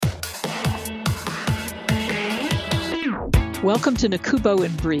Welcome to NACUBO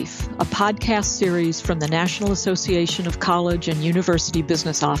in Brief, a podcast series from the National Association of College and University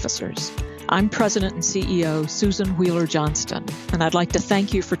Business Officers. I'm President and CEO Susan Wheeler Johnston, and I'd like to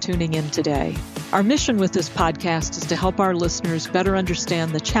thank you for tuning in today. Our mission with this podcast is to help our listeners better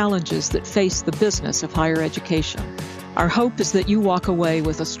understand the challenges that face the business of higher education. Our hope is that you walk away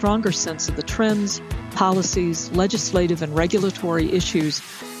with a stronger sense of the trends, policies, legislative and regulatory issues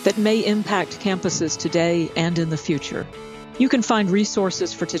that may impact campuses today and in the future. You can find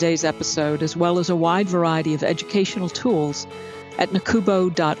resources for today's episode, as well as a wide variety of educational tools at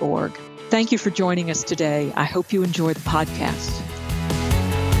nacubo.org. Thank you for joining us today. I hope you enjoy the podcast.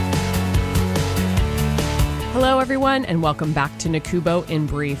 Hello, everyone, and welcome back to NACUBO in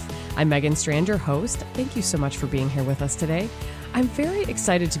Brief. I'm Megan Strand, your host. Thank you so much for being here with us today. I'm very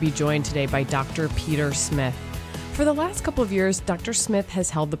excited to be joined today by Dr. Peter Smith. For the last couple of years, Dr. Smith has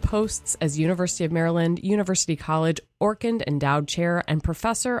held the posts as University of Maryland, University College, Orkin Endowed Chair and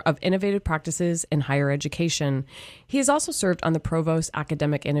Professor of Innovative Practices in Higher Education. He has also served on the Provost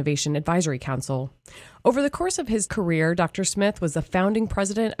Academic Innovation Advisory Council. Over the course of his career, Dr. Smith was the founding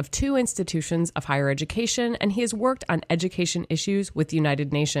president of 2 institutions of higher education, and he has worked on education issues with the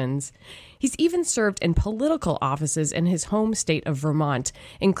United Nations. He's even served in political offices in his home state of Vermont,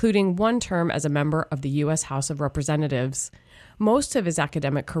 including one term as a member of the U.S. House of Representatives. Most of his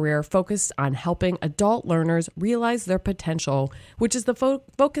academic career focused on helping adult learners realize their potential, which is the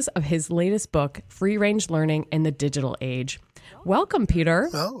focus of his latest book, Free Range Learning in the Digital Age. Welcome, Peter.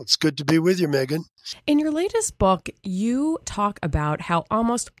 Well, it's good to be with you, Megan. In your latest book, you talk about how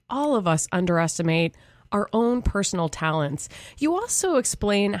almost all of us underestimate our own personal talents. You also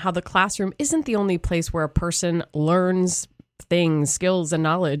explain how the classroom isn't the only place where a person learns things, skills, and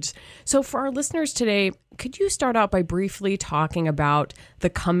knowledge. So for our listeners today, could you start out by briefly talking about the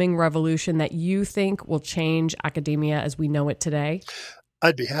coming revolution that you think will change academia as we know it today?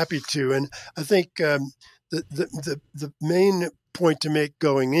 I'd be happy to. And I think the main point to make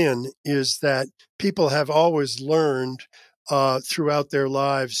going in is that people have always learned throughout their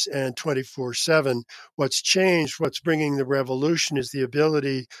lives and 24/7. What's changed, what's bringing the revolution is the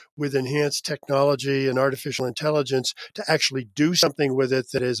ability with enhanced technology and artificial intelligence to actually do something with it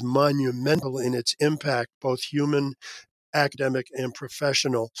that is monumental in its impact, both human, academic, and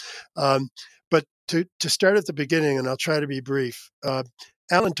professional. But to start at the beginning, and I'll try to be brief,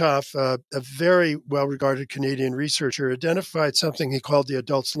 Alan Toff, a very well-regarded Canadian researcher, identified something he called the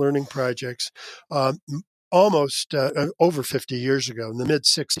Adults Learning Projects almost over 50 years ago, in the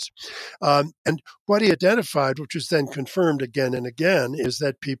mid-60s. And what he identified, which was then confirmed again and again, is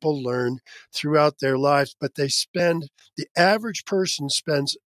that people learn throughout their lives, but the average person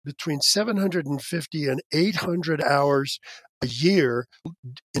spends between 750 and 800 hours a year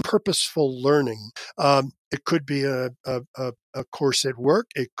in purposeful learning. It could be a course at work.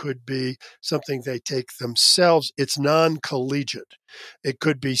 It could be something they take themselves. It's non-collegiate. It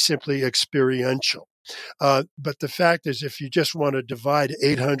could be simply experiential. But the fact is, if you just want to divide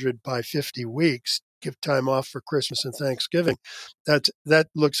 800 by 50 weeks, give time off for Christmas and Thanksgiving, that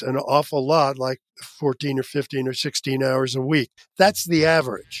looks an awful lot like 14 or 15 or 16 hours a week. That's the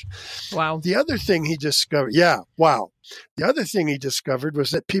average. Wow. The other thing he discovered, The other thing he discovered was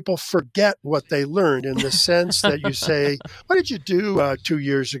that people forget what they learned, in the sense that you say, what did you do 2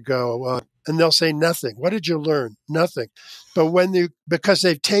 years ago? And they'll say nothing. What did you learn? Nothing. But because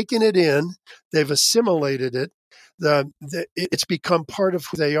they've taken it in, they've assimilated it, it's become part of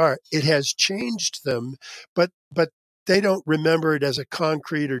who they are. It has changed them, but they don't remember it as a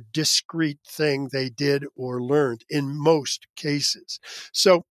concrete or discrete thing they did or learned in most cases.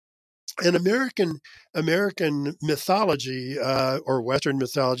 So in American mythology or Western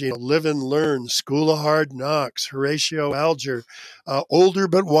mythology, live and learn, School of Hard Knocks, Horatio Alger, older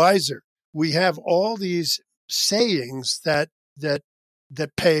but wiser. We have all these sayings that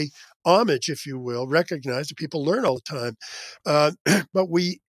pay homage, if you will, recognize that people learn all the time. But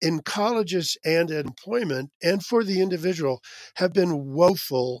we, in colleges and in employment, and for the individual, have been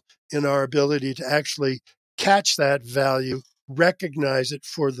woeful in our ability to actually catch that value, recognize it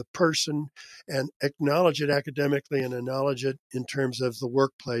for the person, and acknowledge it academically and acknowledge it in terms of the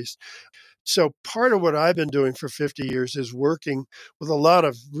workplace. So part of what I've been doing for 50 years is working with a lot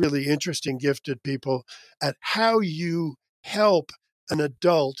of really interesting, gifted people at how you help an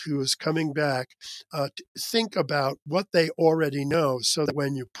adult who is coming back to think about what they already know, so that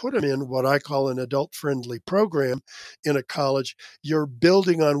when you put them in what I call an adult-friendly program in a college, you're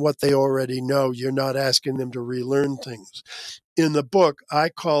building on what they already know. You're not asking them to relearn things. In the book, I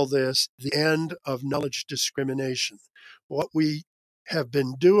call this the end of knowledge discrimination. What we have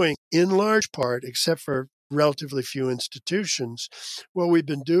been doing, in large part, except for relatively few institutions, what we've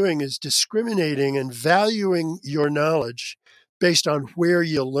been doing is discriminating and valuing your knowledge based on where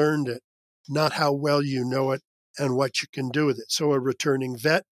you learned it, not how well you know it and what you can do with it. So a returning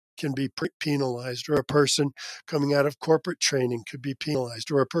vet can be penalized, or a person coming out of corporate training could be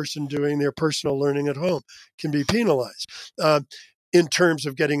penalized, or a person doing their personal learning at home can be penalized in terms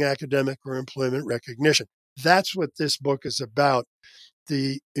of getting academic or employment recognition. That's what this book is about.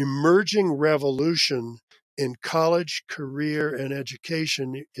 The emerging revolution in college, career, and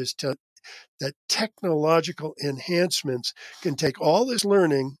education is that technological enhancements can take all this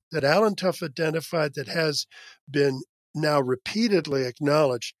learning that Alan Tuff identified that has been now repeatedly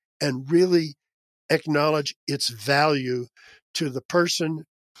acknowledged and really acknowledge its value to the person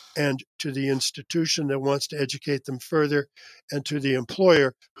and to the institution that wants to educate them further, and to the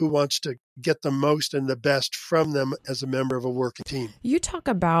employer who wants to get the most and the best from them as a member of a working team. You talk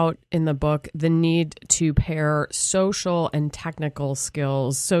about in the book the need to pair social and technical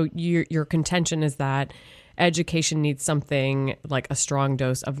skills. So your contention is that education needs something like a strong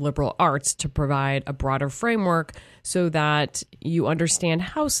dose of liberal arts to provide a broader framework so that you understand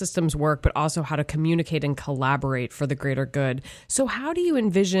how systems work, but also how to communicate and collaborate for the greater good. So how do you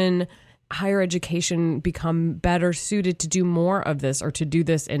envision higher education become better suited to do more of this, or to do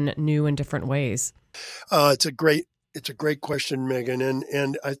this in new and different ways? It's a great question, Megan.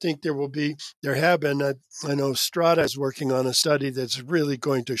 And I think there have been, I know Strada is working on a study that's really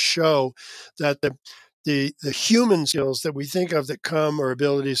going to show that the human skills that we think of that come, or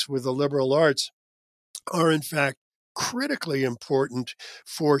abilities with the liberal arts, are in fact critically important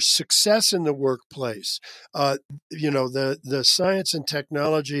for success in the workplace. The science and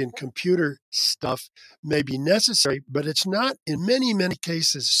technology and computer stuff may be necessary, but it's not in many, many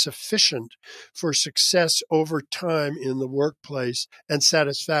cases sufficient for success over time in the workplace and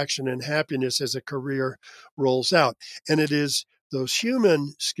satisfaction and happiness as a career rolls out. And it is those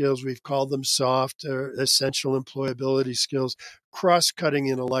human skills, we've called them soft or essential employability skills, cross-cutting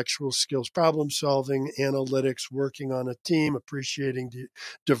intellectual skills, problem solving, analytics, working on a team, appreciating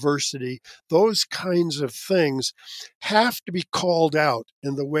diversity. Those kinds of things have to be called out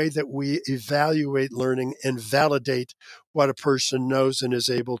in the way that we evaluate learning and validate what a person knows and is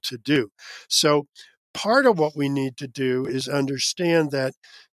able to do. So part of what we need to do is understand that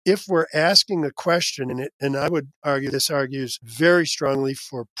if we're asking a question, and I would argue this argues very strongly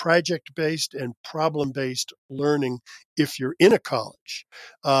for project-based and problem-based learning if you're in a college,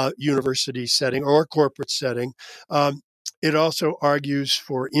 university setting, or corporate setting. It also argues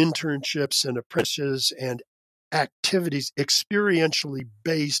for internships and apprentices and activities, experientially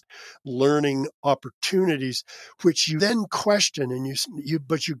based learning opportunities, which you then question, and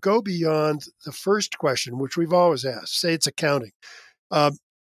but you go beyond the first question, which we've always asked. Say it's accounting.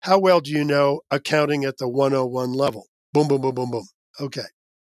 How well do you know accounting at the 101 level? Boom, boom, boom, boom, boom. Okay.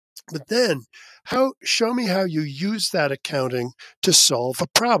 But then show me how you use that accounting to solve a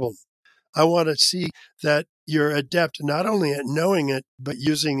problem. I want to see that you're adept not only at knowing it, but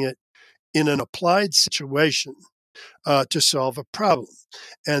using it in an applied situation to solve a problem.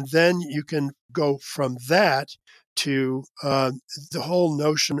 And then you can go from that to the whole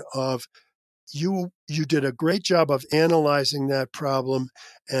notion of you did a great job of analyzing that problem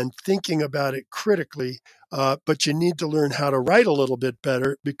and thinking about it critically, but you need to learn how to write a little bit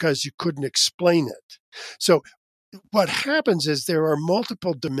better because you couldn't explain it. So what happens is there are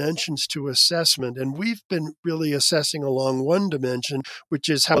multiple dimensions to assessment, and we've been really assessing along one dimension, which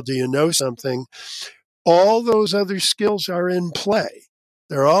is how do you know something? All those other skills are in play.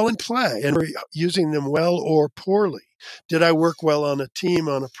 They're all in play, and we're using them well or poorly. Did I work well on a team,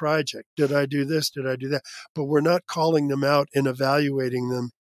 on a project? Did I do this? Did I do that? But we're not calling them out and evaluating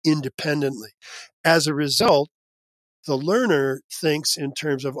them independently. As a result, the learner thinks in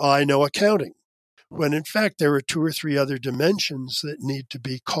terms of, I know accounting, when in fact there are 2 or 3 other dimensions that need to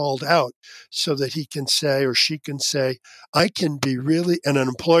be called out so that he can say, or she can say, I can be really, and an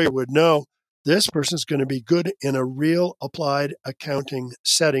employer would know, this person's going to be good in a real applied accounting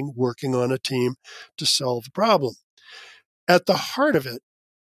setting, working on a team to solve the problem. At the heart of it,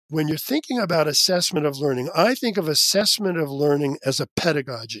 when you're thinking about assessment of learning, I think of assessment of learning as a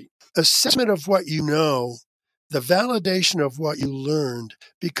pedagogy. Assessment of what you know, the validation of what you learned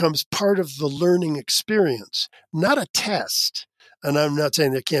becomes part of the learning experience, not a test. And I'm not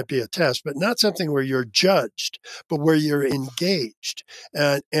saying there can't be a test, but not something where you're judged, but where you're engaged.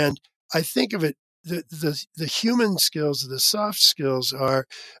 And I think of it, the human skills, the soft skills are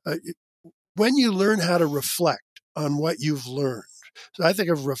when you learn how to reflect on what you've learned, So I think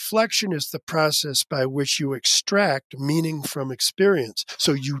of reflection as the process by which you extract meaning from experience.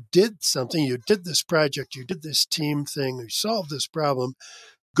 So you did something, you did this project, you did this team thing, you solved this problem.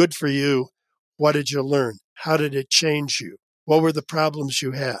 Good for you. What did you learn? How did it change you? What were the problems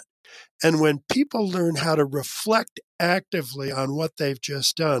you had? And when people learn how to reflect actively on what they've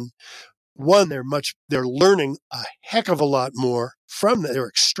just done, one, they're learning a heck of a lot more from that. They're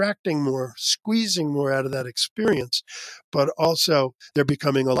extracting more, squeezing more out of that experience, but also they're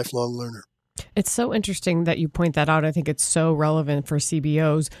becoming a lifelong learner. It's so interesting that you point that out. I think it's so relevant for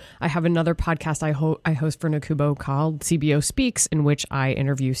CBOs. I have another podcast I host for NACUBO called CBO Speaks, in which I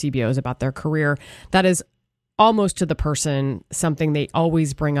interview CBOs about their career. That is almost to the person. Something they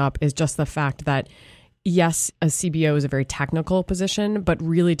always bring up is just the fact that, yes, a CBO is a very technical position, but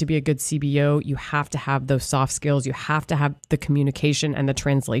really to be a good CBO, you have to have those soft skills. You have to have the communication and the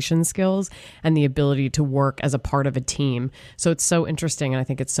translation skills and the ability to work as a part of a team. So it's so interesting, and I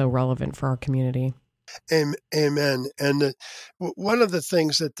think it's so relevant for our community. Amen. And one of the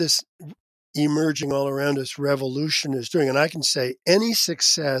things that this emerging all around us revolution is doing, and I can say any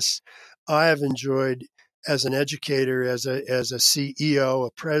success I have enjoyed as an educator, as a CEO,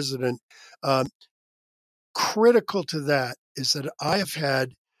 a president, critical to that is that I have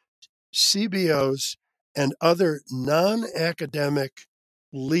had CBOs and other non-academic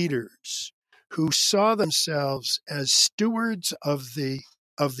leaders who saw themselves as stewards of the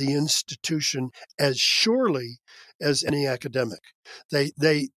institution as surely as any academic. They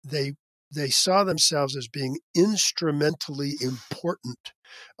saw themselves as being instrumentally important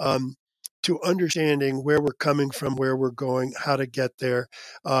to understanding where we're coming from, where we're going, how to get there,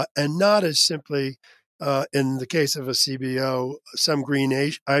 and not as simply, in the case of a CBO, some green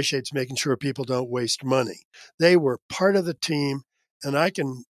eye shades making sure people don't waste money. They were part of the team, and I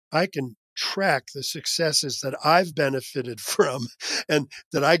can track the successes that I've benefited from and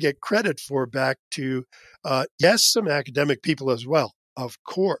that I get credit for back to, yes, some academic people as well, of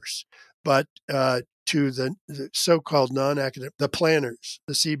course, but to the so-called non-academic, the planners,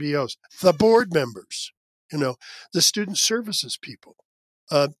 the CBOs, the board members, the student services people,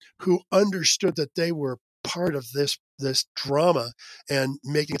 who understood that they were part of this drama and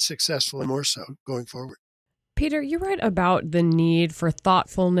making it successful and more so going forward. Peter, you write about the need for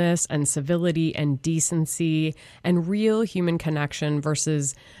thoughtfulness and civility and decency and real human connection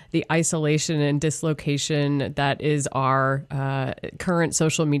versus the isolation and dislocation that is our current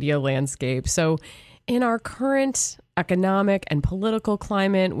social media landscape. So in our current economic and political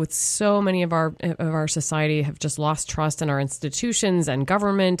climate, with so many of our society have just lost trust in our institutions and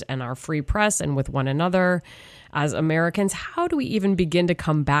government and our free press and with one another, as Americans, how do we even begin to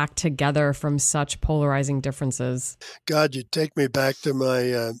come back together from such polarizing differences? God, you take me back to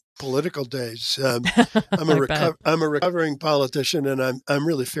my political days. I'm a recovering politician, and I'm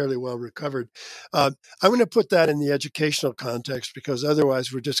really fairly well recovered. I'm going to put that in the educational context because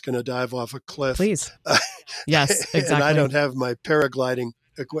otherwise we're just going to dive off a cliff. Please. Yes, exactly. And I don't have my paragliding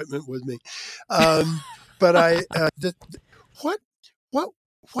equipment with me. But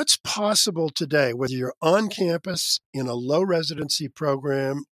what's possible today, whether you're on campus in a low residency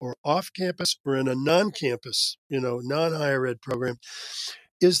program or off campus or in a non-campus, non-higher ed program,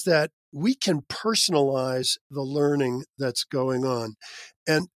 is that we can personalize the learning that's going on.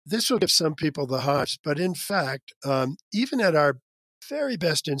 And this will give some people the hives, but in fact, even at our very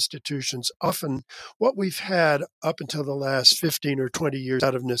best institutions, often what we've had up until the last 15 or 20 years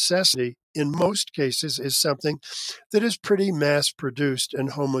out of necessity, in most cases, is something that is pretty mass-produced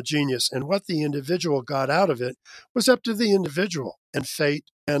and homogeneous. And what the individual got out of it was up to the individual and fate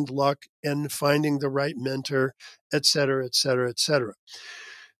and luck and finding the right mentor, et cetera, et cetera, et cetera.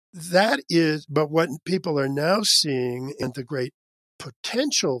 But what people are now seeing and the great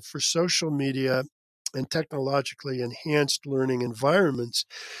potential for social media and technologically enhanced learning environments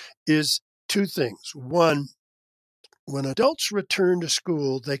is two things. One, when adults return to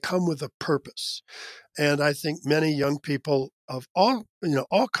school, they come with a purpose. And I think many young people of all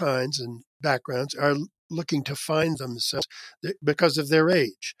kinds and backgrounds are looking to find themselves because of their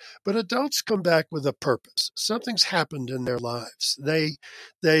age. But adults come back with a purpose. Something's happened in their lives. They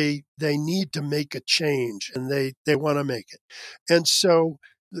need to make a change, and they want to make it. And so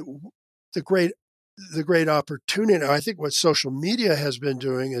the great opportunity, I think what social media has been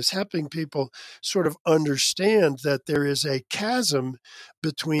doing is helping people sort of understand that there is a chasm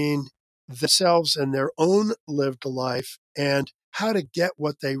between themselves and their own lived life and how to get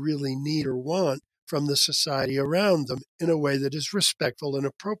what they really need or want from the society around them in a way that is respectful and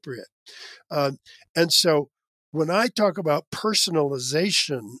appropriate. And so when I talk about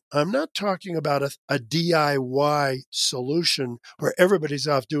personalization, I'm not talking about a DIY solution where everybody's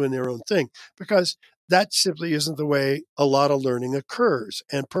off doing their own thing, because that simply isn't the way a lot of learning occurs.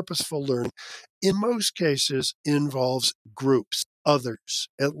 And purposeful learning, in most cases, involves groups, others,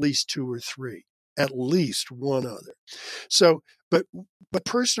 at least two or three, at least one other. So, but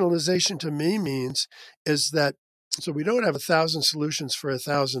personalization to me means is that, so we don't have 1,000 solutions for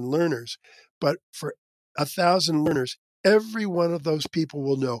 1,000 learners, but for 1,000 learners, every one of those people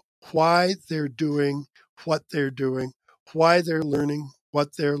will know why they're doing what they're doing, why they're learning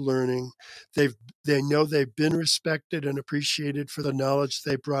what they're learning. They know they've been respected and appreciated for the knowledge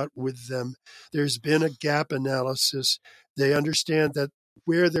they brought with them. There's been a gap analysis. They understand that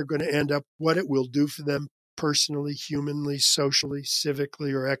where they're going to end up, what it will do for them personally, humanly, socially,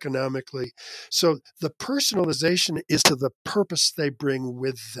 civically, or economically. So the personalization is to the purpose they bring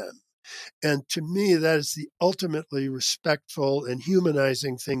with them. And to me, that is the ultimately respectful and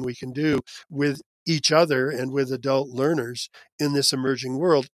humanizing thing we can do with each other and with adult learners in this emerging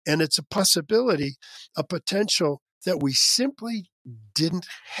world. And it's a possibility, a potential that we simply didn't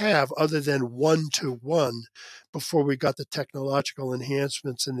have other than one-to-one before we got the technological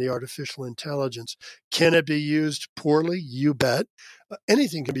enhancements and the artificial intelligence. Can it be used poorly? You bet.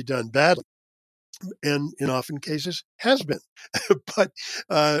 Anything can be done badly. And in often cases has been, but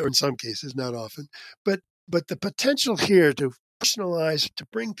or in some cases, not often. But the potential here to personalize, to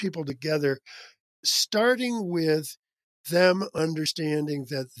bring people together, starting with them understanding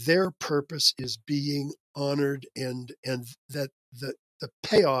that their purpose is being honored, and that the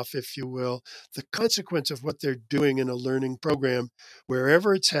payoff, if you will, the consequence of what they're doing in a learning program,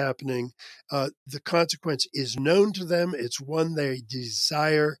 wherever it's happening, the consequence is known to them. It's one they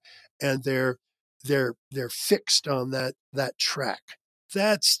desire, and they're fixed on that track.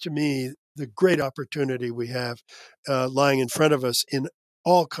 That's, to me, the great opportunity we have lying in front of us in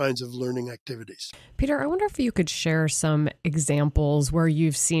all kinds of learning activities. Peter, I wonder if you could share some examples where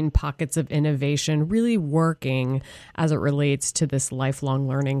you've seen pockets of innovation really working as it relates to this lifelong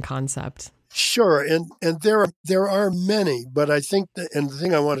learning concept. Sure, and there are many, but I think and the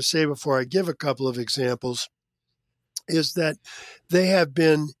thing I want to say before I give a couple of examples is that they have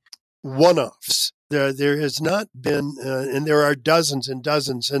been one-offs. There has not been, and there are dozens and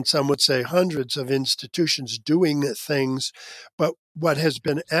dozens, and some would say hundreds of institutions doing things, but what has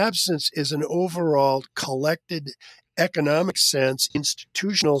been absent is an overall collected economic sense,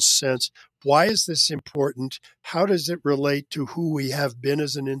 institutional sense. Why is this important? How does it relate to who we have been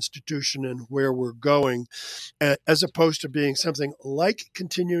as an institution and where we're going, as opposed to being something like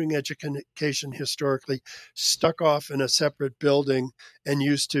continuing education historically, stuck off in a separate building and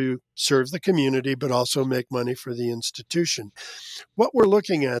used to serve the community, but also make money for the institution. What we're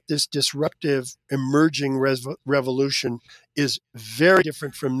looking at, this disruptive emerging revolution, is very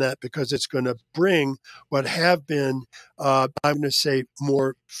different from that, because it's going to bring what have been, I'm going to say,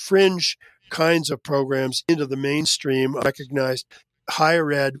 more fringe kinds of programs into the mainstream, recognized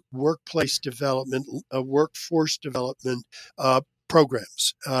higher ed, workplace development, workforce development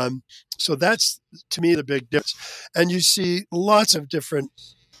programs. So that's, to me, the big difference. And you see lots of different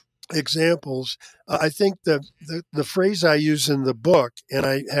examples. I think the phrase I use in the book, and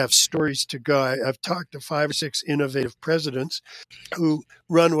I have stories to go, I've talked to 5 or 6 innovative presidents who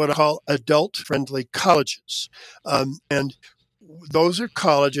run what I call adult-friendly colleges. And those are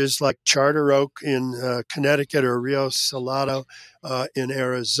colleges like Charter Oak in Connecticut, or Rio Salado in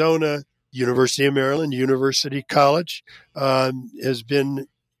Arizona. University of Maryland, University College has been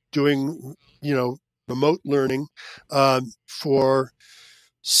doing, remote learning for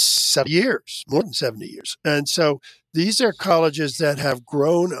 70 years, more than 70 years. And so these are colleges that have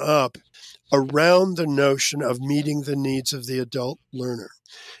grown up around the notion of meeting the needs of the adult learner.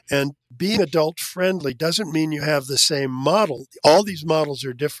 And being adult friendly doesn't mean you have the same model. All these models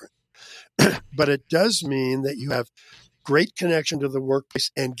are different, but it does mean that you have great connection to the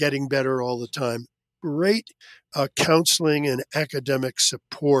workplace and getting better all the time, great counseling and academic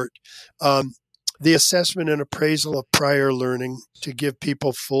support, the assessment and appraisal of prior learning to give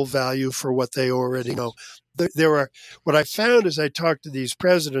people full value for what they already know. What I found as I talked to these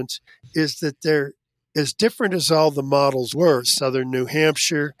presidents is that they're as different as all the models were, Southern New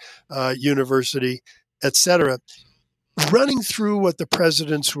Hampshire University, etc. Running through what the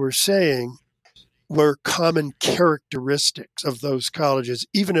presidents were saying were common characteristics of those colleges.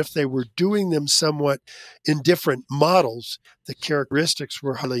 Even if they were doing them somewhat in different models, the characteristics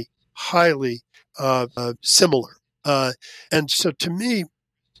were highly similar. And so to me,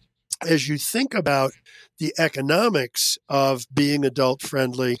 as you think about the economics of being adult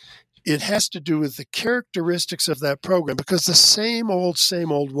friendly, it has to do with the characteristics of that program, because the same old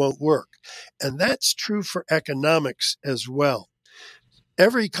won't work. And that's true for economics as well.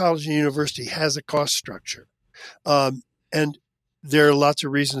 Every college and university has a cost structure. And there are lots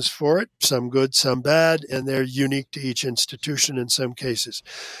of reasons for it, some good, some bad, and they're unique to each institution in some cases.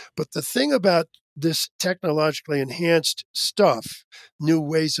 But the thing about this technologically enhanced stuff, new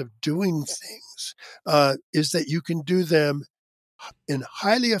ways of doing things, is that you can do them in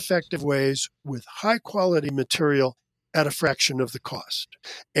highly effective ways with high quality material at a fraction of the cost.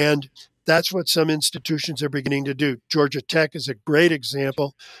 And that's what some institutions are beginning to do. Georgia Tech is a great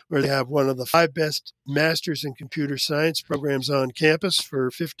example, where they have one of the 5 best masters in computer science programs on campus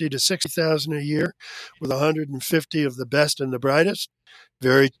for $50,000 to $60,000 a year, with 150 of the best and the brightest.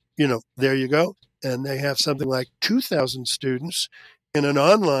 There you go. And they have something like 2,000 students in an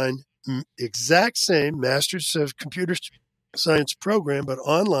online, exact same masters of computer science program, but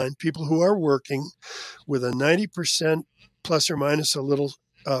online, people who are working with a 90% plus or minus a little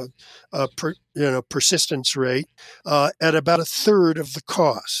persistence rate at about a third of the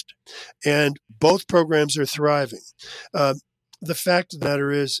cost. And both programs are thriving. The fact of the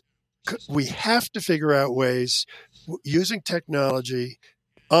matter is, we have to figure out ways using technology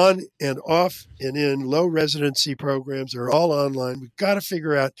on and off and in low residency programs are all online. We've got to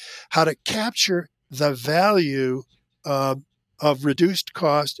figure out how to capture the value of reduced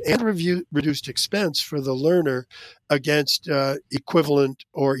cost and reduced expense for the learner against equivalent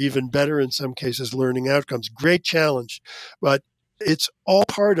or even better, in some cases, learning outcomes. Great challenge, but it's all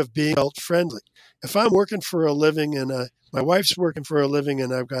part of being adult friendly. If I'm working for a living and my wife's working for a living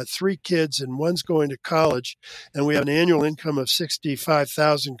and I've got 3 kids and one's going to college and we have an annual income of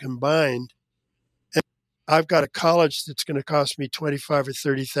 $65,000 combined, and I've got a college that's going to cost me $25,000 or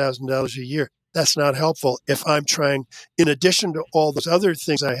 $30,000 a year, that's not helpful. If I'm trying, in addition to all those other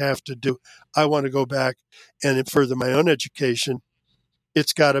things I have to do, I want to go back and further my own education.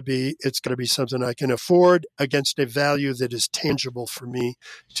 It's got to be something I can afford against a value that is tangible for me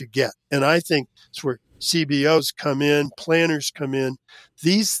to get. And I think it's where CBOs come in, planners come in.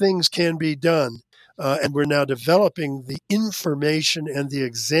 These things can be done. And we're now developing the information and the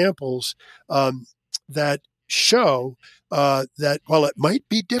examples that show that while it might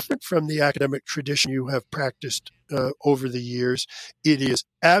be different from the academic tradition you have practiced over the years, it is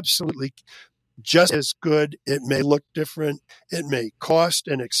absolutely just as good. It may look different. It may cost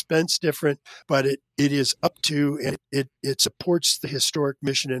and expense different, but it is up to, and it supports the historic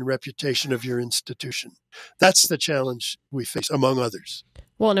mission and reputation of your institution. That's the challenge we face, among others.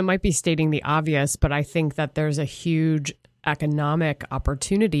 Well, and it might be stating the obvious, but I think that there's a huge economic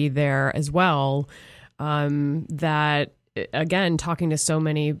opportunity there as well. That, again, talking to so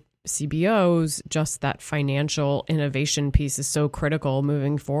many CBOs, just that financial innovation piece is so critical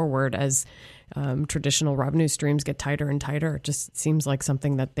moving forward as traditional revenue streams get tighter and tighter. It just seems like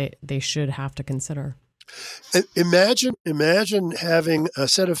something that they should have to consider. Imagine having a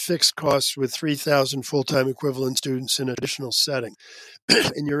set of fixed costs with 3,000 full-time equivalent students in a traditional setting,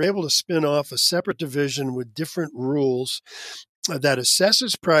 and you're able to spin off a separate division with different rules that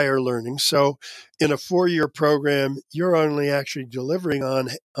assesses prior learning. So in a 4-year program, you're only actually delivering on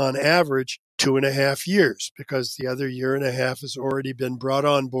average 2.5 years, because the other 1.5 years has already been brought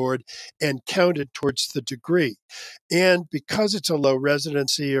on board and counted towards the degree. And because it's a low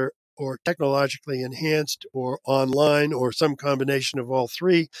residency or technologically enhanced or online or some combination of all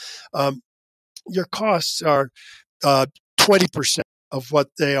three, your costs are 20% of what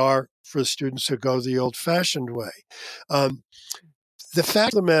they are for the students who go the old-fashioned way. The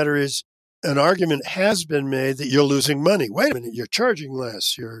fact of the matter is, an argument has been made that you're losing money. Wait a minute, you're charging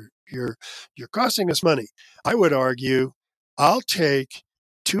less. You're costing us money. I would argue, I'll take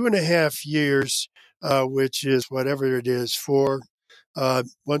 2.5 years, which is whatever it is, 5/8.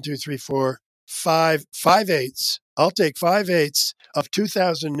 I'll take 5/8 of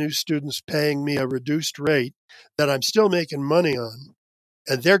 2,000 new students paying me a reduced rate that I'm still making money on,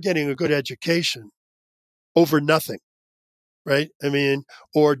 and they're getting a good education over nothing, right? I mean,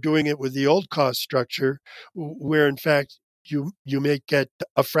 or doing it with the old cost structure, where in fact you may get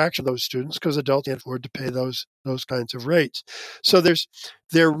a fraction of those students because adults can't afford to pay those kinds of rates. So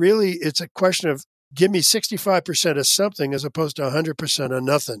it's a question of, give me 65% of something as opposed to 100% of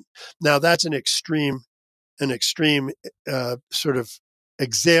nothing. Now that's an extreme sort of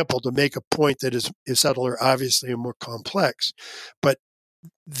example to make a point that is subtler, obviously, and more complex. But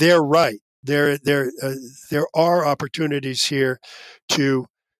they're right. There are opportunities here to.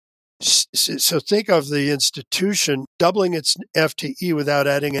 So think of the institution doubling its FTE without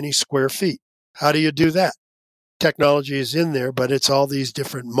adding any square feet. How do you do that? technology is in there, but it's all these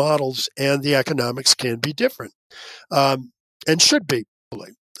different models, and the economics can be different, and should be,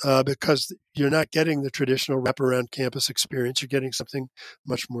 because you're not getting the traditional wraparound campus experience. You're getting something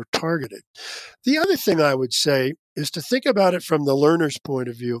much more targeted. The other thing I would say is to think about it from the learner's point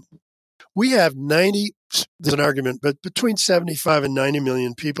of view. We have there's an argument, but between 75 and 90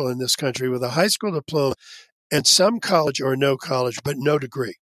 million people in this country with a high school diploma and some college or no college, but no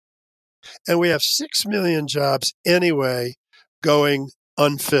degree. And we have 6 million jobs anyway going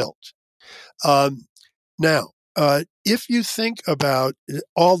unfilled. Now, if you think about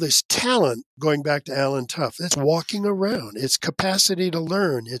all this talent, going back to Alan Tuff, it's walking around, it's capacity to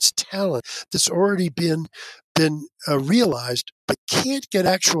learn, it's talent that's already been realized, but can't get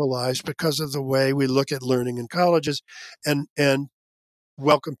actualized because of the way we look at learning in colleges and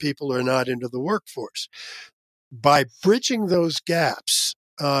welcome people or not into the workforce. By bridging those gaps,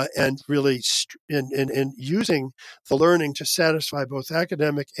 and really and using the learning to satisfy both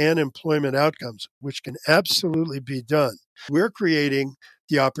academic and employment outcomes, which can absolutely be done, we're creating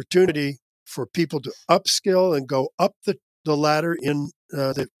the opportunity for people to upskill and go up the ladder in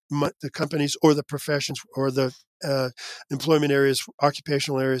the companies or the professions or the employment areas,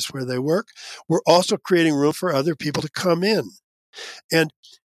 occupational areas where they work. We're also creating room for other people to come in. And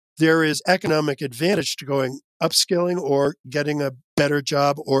there is economic advantage to going upskilling or getting a better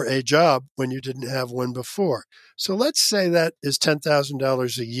job or a job when you didn't have one before. So let's say that is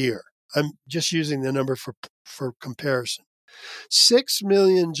 $10,000 a year. I'm just using the number for comparison. 6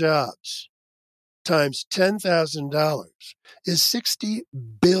 million jobs times $10,000 is $60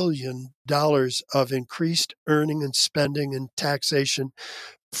 billion of increased earning and spending and taxation.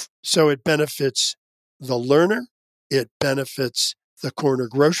 So it benefits the learner. It benefits the corner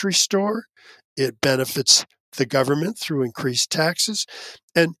grocery store. It benefits the government through increased taxes.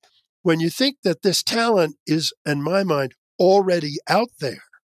 And when you think that this talent is, in my mind, already out there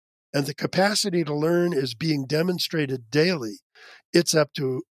and the capacity to learn is being demonstrated daily, it's up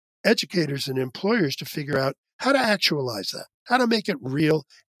to educators and employers to figure out how to actualize that, how to make it real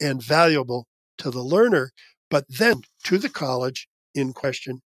and valuable to the learner, but then to the college in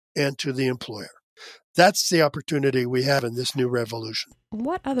question and to the employer. That's the opportunity we have in this new revolution.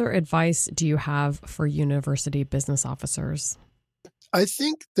 What other advice do you have for university business officers? I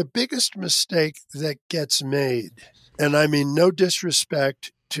think the biggest mistake that gets made, and I mean no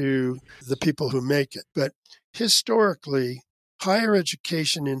disrespect to the people who make it, but historically, higher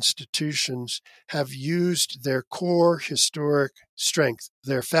education institutions have used their core historic strength,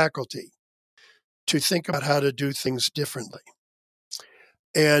 their faculty, to think about how to do things differently.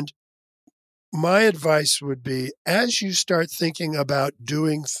 And my advice would be, as you start thinking about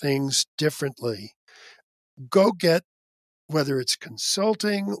doing things differently, go get, whether it's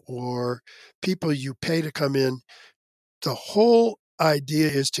consulting or people you pay to come in, the whole idea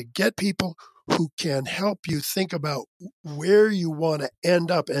is to get people who can help you think about where you want to end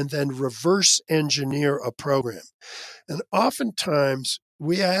up and then reverse engineer a program. And oftentimes,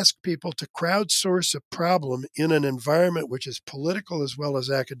 we ask people to crowdsource a problem in an environment which is political as well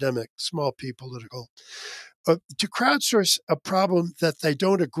as academic, small p political, to crowdsource a problem that they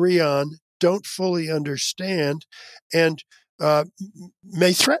don't agree on, don't fully understand, and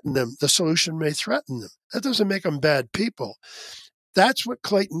may threaten them. The solution may threaten them. That doesn't make them bad people. That's what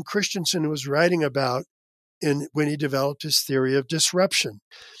Clayton Christensen was writing about when he developed his theory of disruption.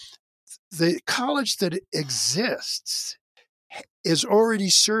 The college that exists is already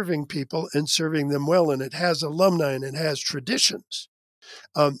serving people and serving them well, and it has alumni and it has traditions.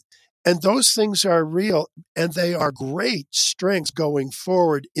 And those things are real, and they are great strengths going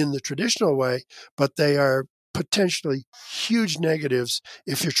forward in the traditional way, but they are potentially huge negatives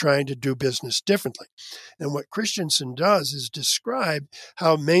if you're trying to do business differently. And what Christensen does is describe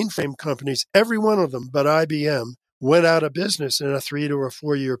how mainframe companies, every one of them but IBM, went out of business in a 3 to a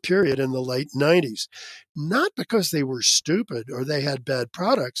 4 year period in the late 90s. Not because they were stupid or they had bad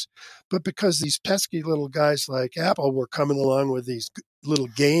products, but because these pesky little guys like Apple were coming along with these little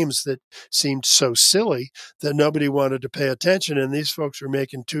games that seemed so silly that nobody wanted to pay attention. And these folks were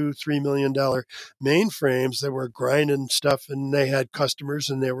making $2-3 million mainframes that were grinding stuff, and they had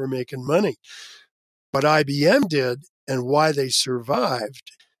customers and they were making money. What IBM did and why they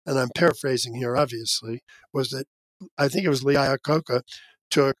survived, and I'm paraphrasing here, obviously, was that I think it was Lee Iacocca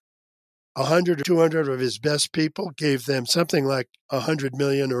took 100 or 200 of his best people, gave them something like $100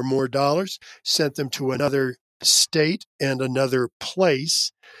 million or more dollars, sent them to another state and another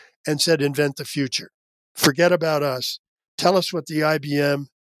place, and said, invent the future. Forget about us. Tell us what the IBM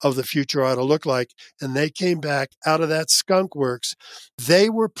of the future ought to look like. And they came back out of that skunk works. They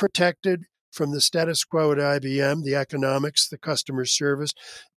were protected from the status quo at IBM, the economics, the customer service.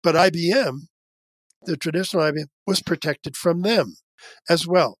 But IBM, the traditional IBM, was protected from them as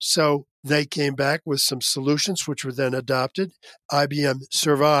well. So they came back with some solutions which were then adopted. IBM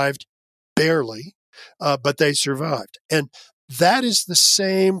survived barely, but they survived. And that is the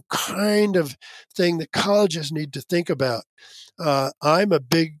same kind of thing that colleges need to think about. I'm a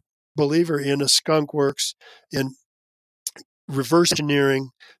big believer in a skunk works, in reverse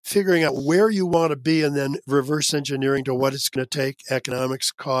engineering, figuring out where you want to be, and then reverse engineering to what it's going to take,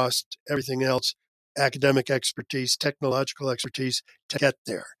 economics, cost, everything else, academic expertise, technological expertise to get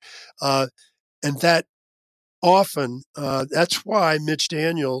there. And that often, that's why Mitch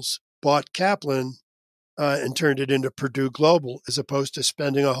Daniels bought Kaplan and turned it into Purdue Global, as opposed to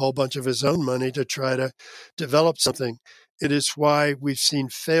spending a whole bunch of his own money to try to develop something. It is why we've seen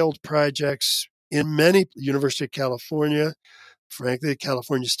failed projects in many, University of California, frankly,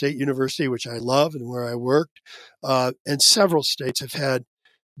 California State University, which I love and where I worked, and several states have had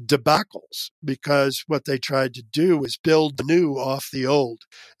debacles because what they tried to do was build the new off the old,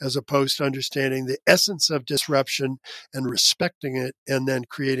 as opposed to understanding the essence of disruption and respecting it, and then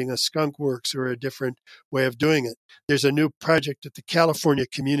creating a skunk works or a different way of doing it. There's a new project at the California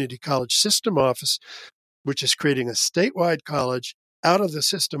Community College System Office, which is creating a statewide college out of the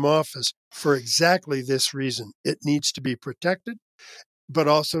system office for exactly this reason. It needs to be protected, but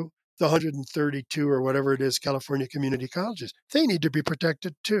also the 132 or whatever it is, California community colleges, they need to be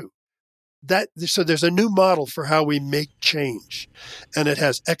protected too. So there's a new model for how we make change, and it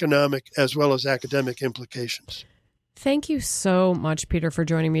has economic as well as academic implications. Thank you so much, Peter, for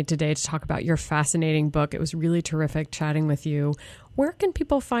joining me today to talk about your fascinating book. It was really terrific chatting with you. Where can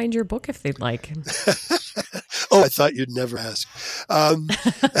people find your book if they'd like? Oh, I thought you'd never ask.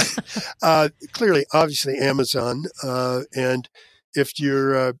 Clearly, obviously, Amazon. And if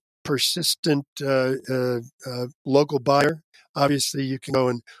you're a persistent local buyer, obviously you can go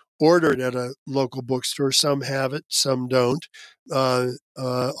and order it at a local bookstore. Some have it, some don't,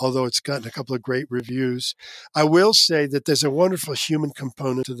 although it's gotten a couple of great reviews. I will say that there's a wonderful human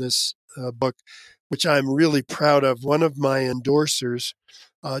component to this book, which I'm really proud of. One of my endorsers,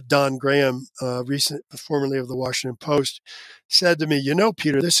 Don Graham, formerly of the Washington Post, said to me, "You know,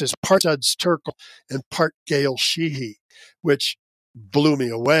 Peter, this is part Studs Terkel and part Gail Sheehy," which blew me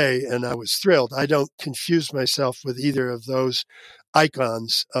away, and I was thrilled. I don't confuse myself with either of those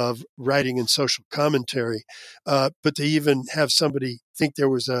icons of writing and social commentary, but to even have somebody think there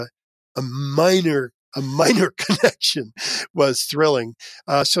was a minor connection was thrilling.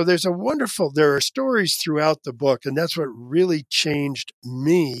 So there are stories throughout the book, and that's what really changed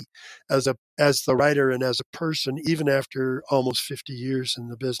me as the writer and as a person, even after almost 50 years in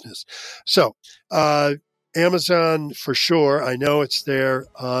the business. So Amazon for sure, I know it's there,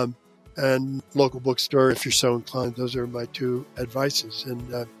 and local bookstore if you're so inclined. Those are my two advices,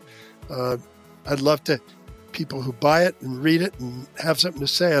 and I'd love to people who buy it and read it and have something to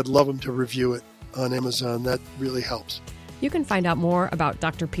say. I'd love them to review it on Amazon. That really helps. You can find out more about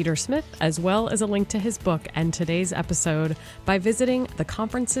Dr. Peter Smith, as well as a link to his book and today's episode, by visiting the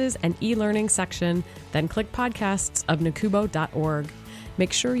conferences and e-learning section, then click podcasts of nakubo.org.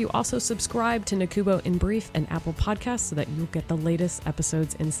 Make sure you also subscribe to Nakubo in Brief and Apple Podcasts so that you'll get the latest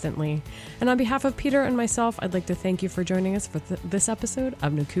episodes instantly. And on behalf of Peter and myself, I'd like to thank you for joining us for this episode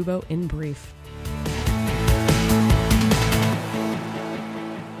of Nakubo in Brief.